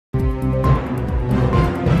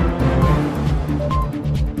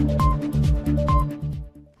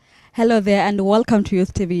Hello there and welcome to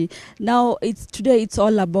Youth TV. Now, today it's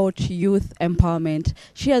all about youth empowerment.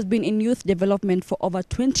 She has been in youth development for over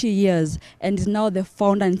 20 years and is now the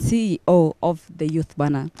founder and CEO of the Youth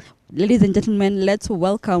Banner. Ladies and gentlemen, let's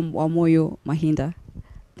welcome Wamuyu Mahinda.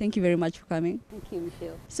 Thank you very much for coming. Thank you,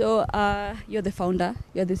 Michelle. So, you're the founder,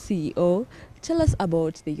 you're the CEO. Tell us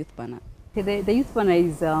about the Youth Banner. The Youth Banner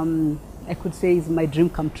is, I could say, is my dream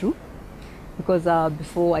come true. Because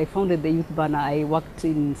before I founded the Youth Banner, I worked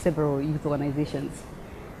in several youth organizations.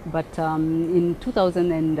 But in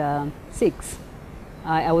 2006,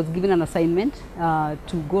 I was given an assignment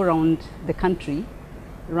to go around the country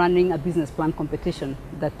running a business plan competition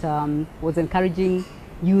that was encouraging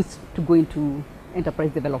youth to go into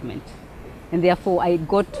enterprise development. And therefore, I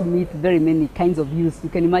got to meet very many kinds of youth. You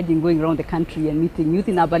can imagine going around the country and meeting youth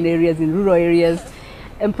in urban areas, in rural areas,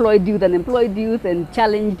 employed youth, unemployed youth, and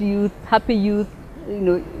challenged youth, happy youth,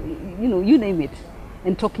 you name it,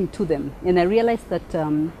 and talking to them. And I realized that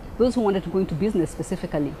those who wanted to go into business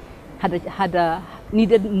specifically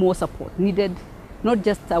needed more support, needed not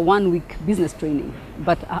just a one-week business training,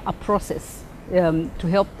 but a process to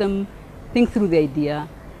help them think through the idea,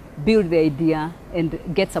 build the idea, and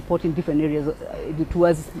get support in different areas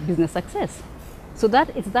towards business success. So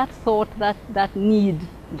it's that thought, that need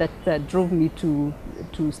that drove me to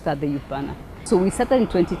start the Youth Banner. So we started in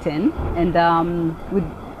 2010 and with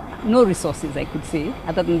no resources, I could say,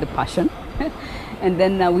 other than the passion. And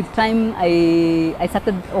then with time, I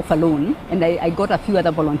started off alone and I got a few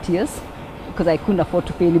other volunteers because I couldn't afford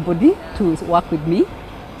to pay anybody to work with me.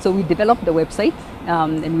 So we developed the website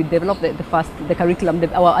and we developed the curriculum,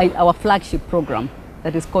 our flagship program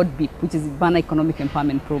that is called BIP, which is Banner Economic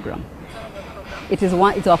Empowerment Program. It's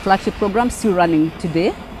our flagship program, still running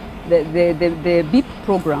today. The BIP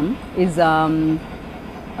program is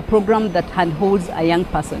a program that handholds a young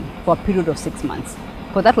person for a period of 6 months.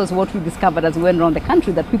 Because that was what we discovered as we went around the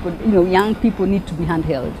country, that people, young people need to be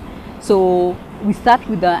handheld. So we start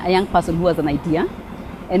with a young person who has an idea,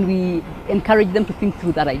 and we encourage them to think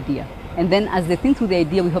through that idea. And then as they think through the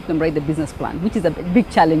idea, we help them write the business plan, which is a big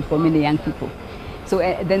challenge for many young people. So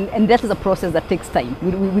and that is a process that takes time.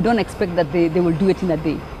 We don't expect that they will do it in a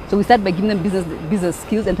day. So we start by giving them business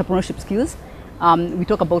skills, entrepreneurship skills. We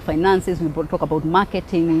talk about finances, we talk about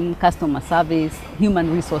marketing, customer service,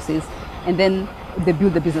 human resources, and then they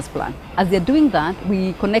build the business plan. As they're doing that,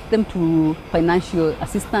 we connect them to financial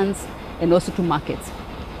assistance and also to markets.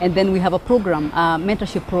 And then we have a program, a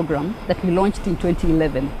mentorship program that we launched in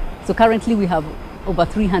 2011. So currently we have over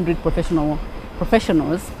 300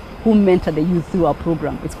 professionals who mentor the youth through our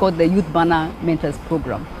program. It's called the Youth Banner Mentors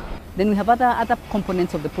Program. Then we have other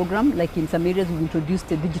components of the program, like in some areas we've introduced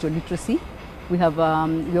digital literacy. We are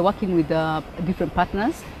working with different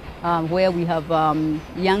partners where we have the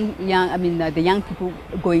young people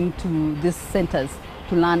going to these centers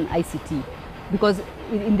to learn ICT. Because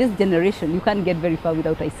in this generation, you can't get very far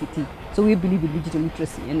without ICT. So we believe in digital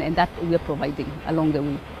literacy, and that we are providing along the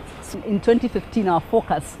way. So in 2015, our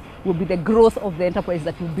focus will be the growth of the enterprise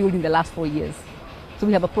that we built in the last 4 years. So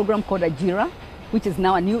we have a program called Ajira, which is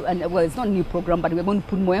now it's not a new program, but we're going to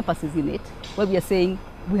put more emphasis in it, where we are saying,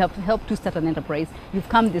 we have helped to start an enterprise, you've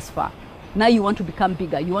come this far. Now you want to become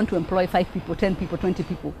bigger, you want to employ 5 people, 10 people, 20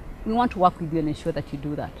 people. We want to work with you and ensure that you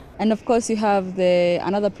do that. And of course, you have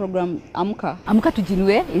another program, Amka. Amka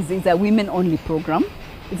Tujinue is a women-only program.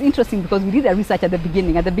 It's interesting because we did a research at the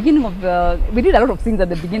beginning. We did a lot of things at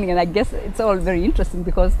the beginning, and I guess it's all very interesting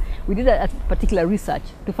because we did a particular research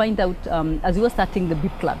to find out, as we were starting the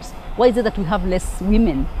BIP clubs, why is it that we have less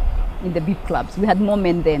women in the BIP clubs? We had more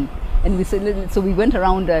men then. And so we went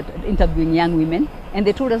around interviewing young women, and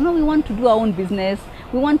they told us, no, we want to do our own business.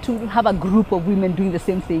 We want to have a group of women doing the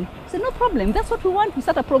same thing. I said, no problem, that's what we want. We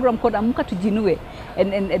start a program called Amuka Tujinue,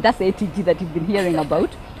 and that's the ATG that you've been hearing about.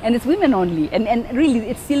 And it's women only, and really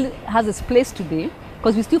it still has its place today,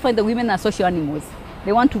 because we still find that women are social animals.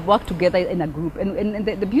 They want to work together in a group, and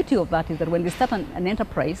the beauty of that is that when they start an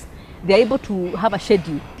enterprise, they're able to have a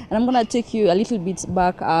schedule. And I'm going to take you a little bit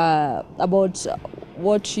back about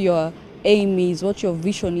what your aim is, what your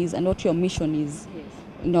vision is, and what your mission is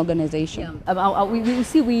in the organization.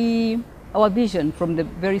 Yeah. Our vision from the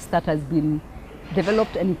very start has been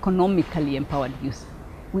developed an economically empowered youth.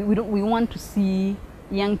 We want to see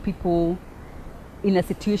young people in a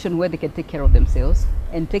situation where they can take care of themselves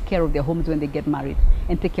and take care of their homes when they get married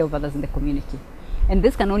and take care of others in the community. And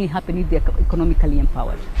this can only happen if they're economically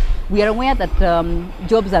empowered. We are aware that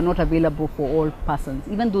jobs are not available for all persons.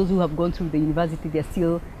 Even those who have gone through the university, they're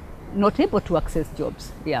still not able to access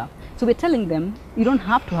jobs. Yeah. So we're telling them, you don't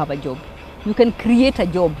have to have a job. You can create a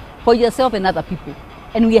job for yourself and other people.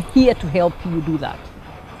 And we are here to help you do that.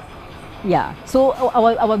 Yeah, so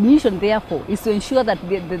our mission therefore is to ensure that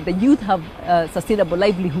the youth have sustainable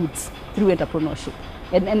livelihoods through entrepreneurship.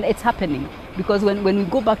 And it's happening because when we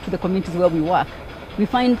go back to the communities where we work, we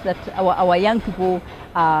find that our young people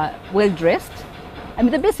are well dressed. I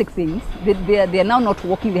mean, the basic things, they are now not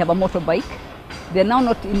walking, they have a motorbike. They're now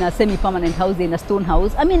not in a semi-permanent house, they're in a stone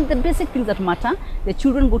house. I mean, the basic things that matter. The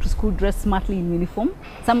children go to school dressed smartly in uniform.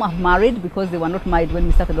 Some are married because they were not married when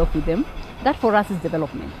we started off with them. That for us is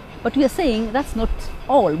development. But we are saying that's not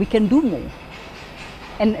all, we can do more.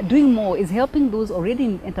 And doing more is helping those already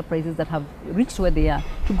in enterprises that have reached where they are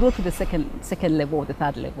to grow to the second level or the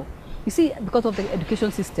third level. You see, because of the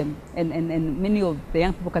education system, and many of the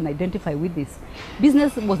young people can identify with this,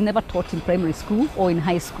 business was never taught in primary school or in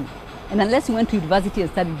high school. And unless you went to university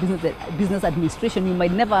and studied business administration, you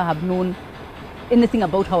might never have known anything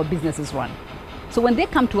about how a business is run. So when they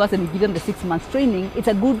come to us and we give them the 6 months training, it's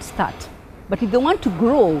a good start. But if they want to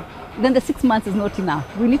grow, then the 6 months is not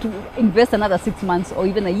enough. We need to invest another 6 months or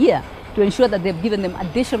even a year to ensure that they've given them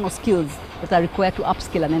additional skills that are required to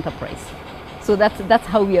upskill an enterprise. So that's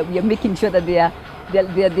how we are making sure that they are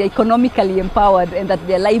economically empowered and that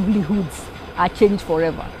their livelihoods are changed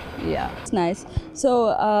forever. Yeah, it's nice. So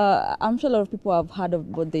I'm sure a lot of people have heard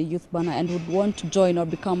about the youth banner and would want to join or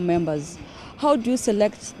become members. How do you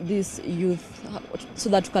select these youth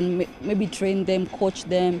so that you can maybe train them, coach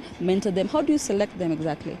them, mentor them? How do you select them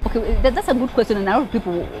exactly? Okay, that's a good question, and a lot of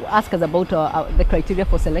people ask us about the criteria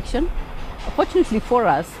for selection. Fortunately for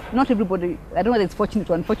us, not everybody, I don't know whether it's fortunate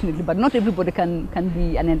or unfortunately, but not everybody can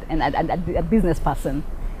be a business person,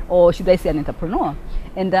 or should I say an entrepreneur.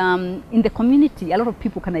 And in the community, a lot of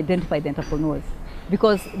people can identify the entrepreneurs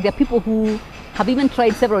because there are people who have even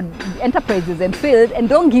tried several enterprises and failed and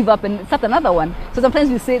don't give up and start another one. So sometimes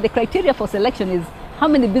we say the criteria for selection is how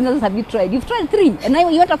many businesses have you tried? You've tried 3 and now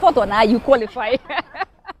you want a 4th one, you qualify.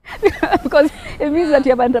 Because it means that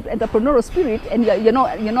you have an entrepreneurial spirit and you're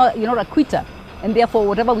not a quitter. And therefore,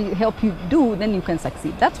 whatever we help you do, then you can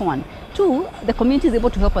succeed. That's one. 2, the community is able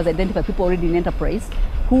to help us identify people already in enterprise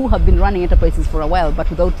who have been running enterprises for a while, but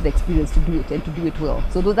without the experience to do it and to do it well.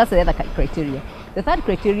 So that's the other criteria. The third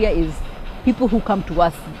criteria is people who come to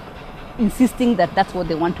us insisting that that's what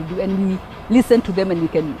they want to do, and we listen to them and we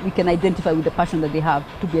can identify with the passion that they have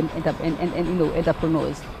to be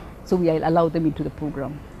entrepreneurs. So we allow them into the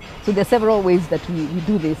program. So there are several ways that we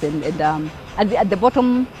do this, and at the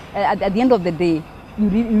bottom, at the end of the day,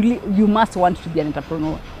 you must want to be an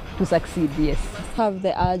entrepreneur to succeed. Yes, have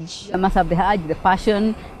the urge. You must have the urge, the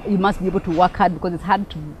passion. You must be able to work hard because it's hard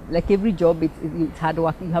to, like every job, it's hard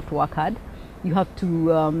work. You have to work hard. You have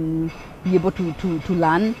to be able to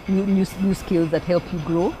learn new skills that help you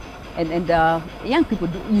grow. And young people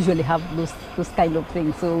usually have those kind of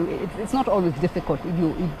things. So it's not always difficult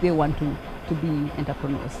if they want to be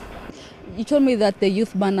entrepreneurs. You told me that the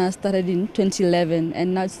youth banner started in 2011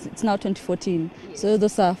 and now it's now 2014. Yes. So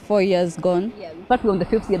those are 4 years gone. Yeah, but we're on the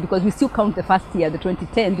 5th year because we still count the first year, the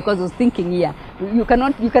 2010, because it was thinking year. You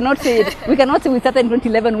cannot say it. We cannot say we started in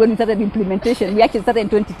 2011 when we started implementation. We actually started in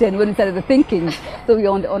 2010 when we started the thinking. So we're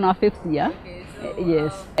on our 5th year. Okay, so,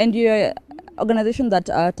 yes. And you're organization that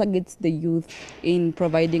targets the youth in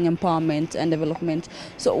providing empowerment and development.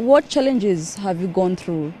 So what challenges have you gone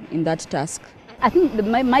through in that task? I think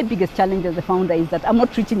my biggest challenge as a founder is that I'm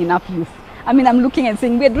not reaching enough youth. I mean, I'm looking and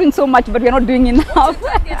saying we're doing so much, but we're not doing enough.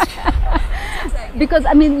 Because,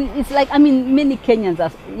 I mean, it's like, many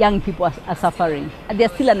Kenyans, young people are suffering. They're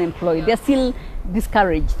still unemployed. They're still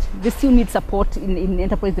discouraged. They still need support in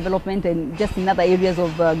enterprise development and just in other areas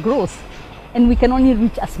of growth. And we can only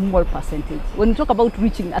reach a small percentage. When we talk about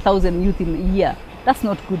reaching 1,000 youth in a year, that's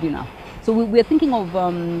not good enough. So we're thinking of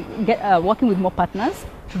working with more partners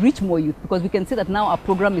to reach more youth, because we can say that now our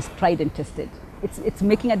program is tried and tested. It's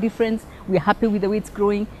making a difference. We're happy with the way it's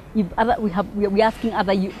growing. We're asking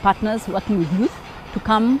other partners working with youth to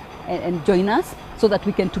come and join us so that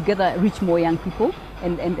we can together reach more young people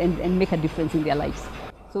and make a difference in their lives.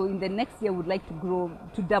 So in the next year, we'd like to grow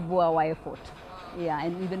to double our effort. Yeah,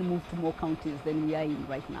 and even move to more counties than we are in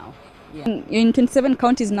right now. Yeah. You're in 27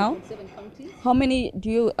 counties now? 27 counties. How many do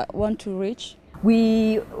you want to reach?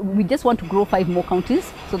 We just want to grow 5 more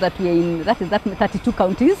counties so that we're in, that 32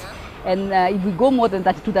 counties. And if we go more than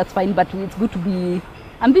 32, that's fine, but it's good to be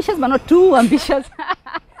ambitious, but not too ambitious.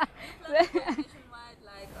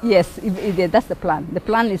 Yes, that's the plan. The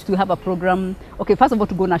plan is to have a program. Okay, first of all,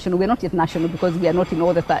 to go national. We're not yet national because we are not in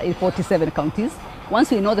all the 47 counties. Once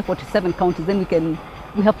we know the 47 counties, then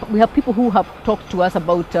we have people who have talked to us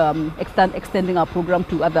about extending our program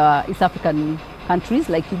to other East African countries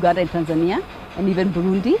like Uganda and Tanzania, and even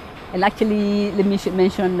Burundi. And actually, let me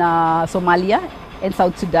mention Somalia and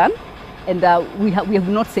South Sudan. And we have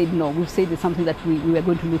not said no. We've said it's something that we are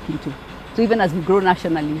going to look into. So even as we grow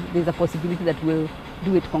nationally, there's a possibility that we'll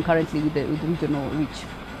do it concurrently with the regional reach.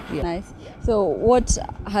 Yeah. Nice. So what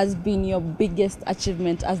has been your biggest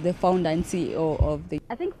achievement as the founder and CEO of the...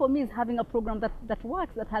 I think for me it's having a program that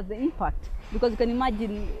works, that has the impact. Because you can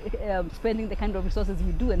imagine spending the kind of resources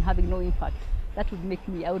we do and having no impact. That would make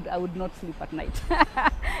me, I would not sleep at night.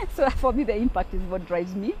 So for me the impact is what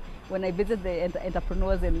drives me. When I visit the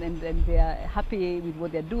entrepreneurs and they are happy with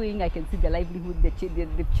what they're doing, I can see their livelihood,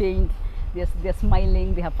 they've changed, they're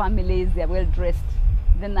smiling, they have families, they're well dressed.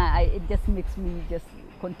 Then it just makes me just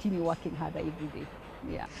continue working harder every day.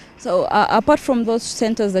 Yeah. So apart from those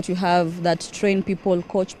centers that you have that train people,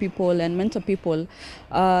 coach people and mentor people,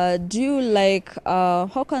 do you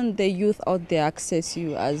how can the youth out there access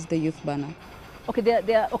you as the Youth Banner? Okay,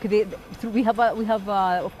 we have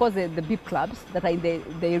of course the big clubs that are in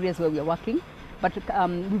the areas where we are working, but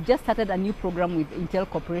we've just started a new program with Intel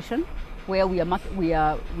Corporation where we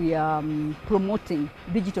are promoting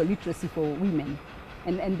digital literacy for women,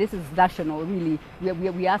 and this is national really.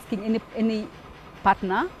 We are asking any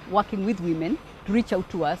partner working with women to reach out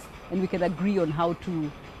to us, and we can agree on how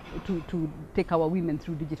to take our women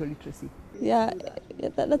through digital literacy. Yeah,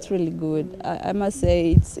 that's really good. I must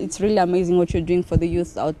say it's really amazing what you're doing for the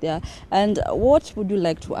youth out there. And what would you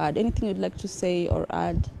like to add? Anything you'd like to say or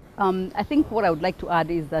add? I think what I would like to add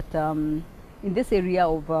is that in this area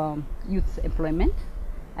of youth employment,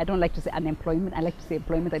 I don't like to say unemployment. I like to say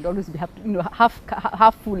employment. I'd always have to,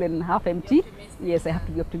 half full and half empty. Yes, I have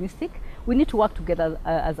to be optimistic. We need to work together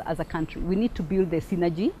as a country. We need to build the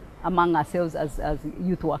synergy among ourselves as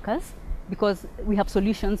youth workers, because we have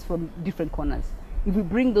solutions from different corners. If we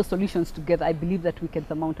bring those solutions together, I believe that we can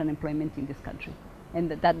surmount unemployment in this country. And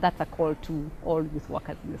that's a call to all youth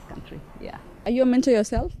workers in this country. Yeah. Are you a mentor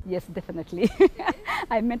yourself? Yes, definitely.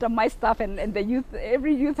 I mentor my staff and the youth,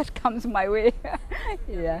 every youth that comes my way.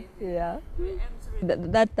 Yeah.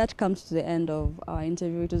 That comes to the end of our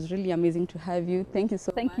interview. It was really amazing to have you. Thank you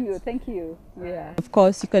so much. Thank you. Yeah. Of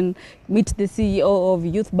course, you can meet the CEO of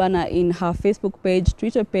Youth Banner in her Facebook page,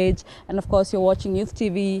 Twitter page, and of course, you're watching Youth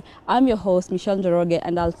TV. I'm your host, Michelle Njoroge,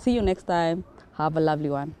 and I'll see you next time. Have a lovely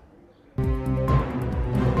one.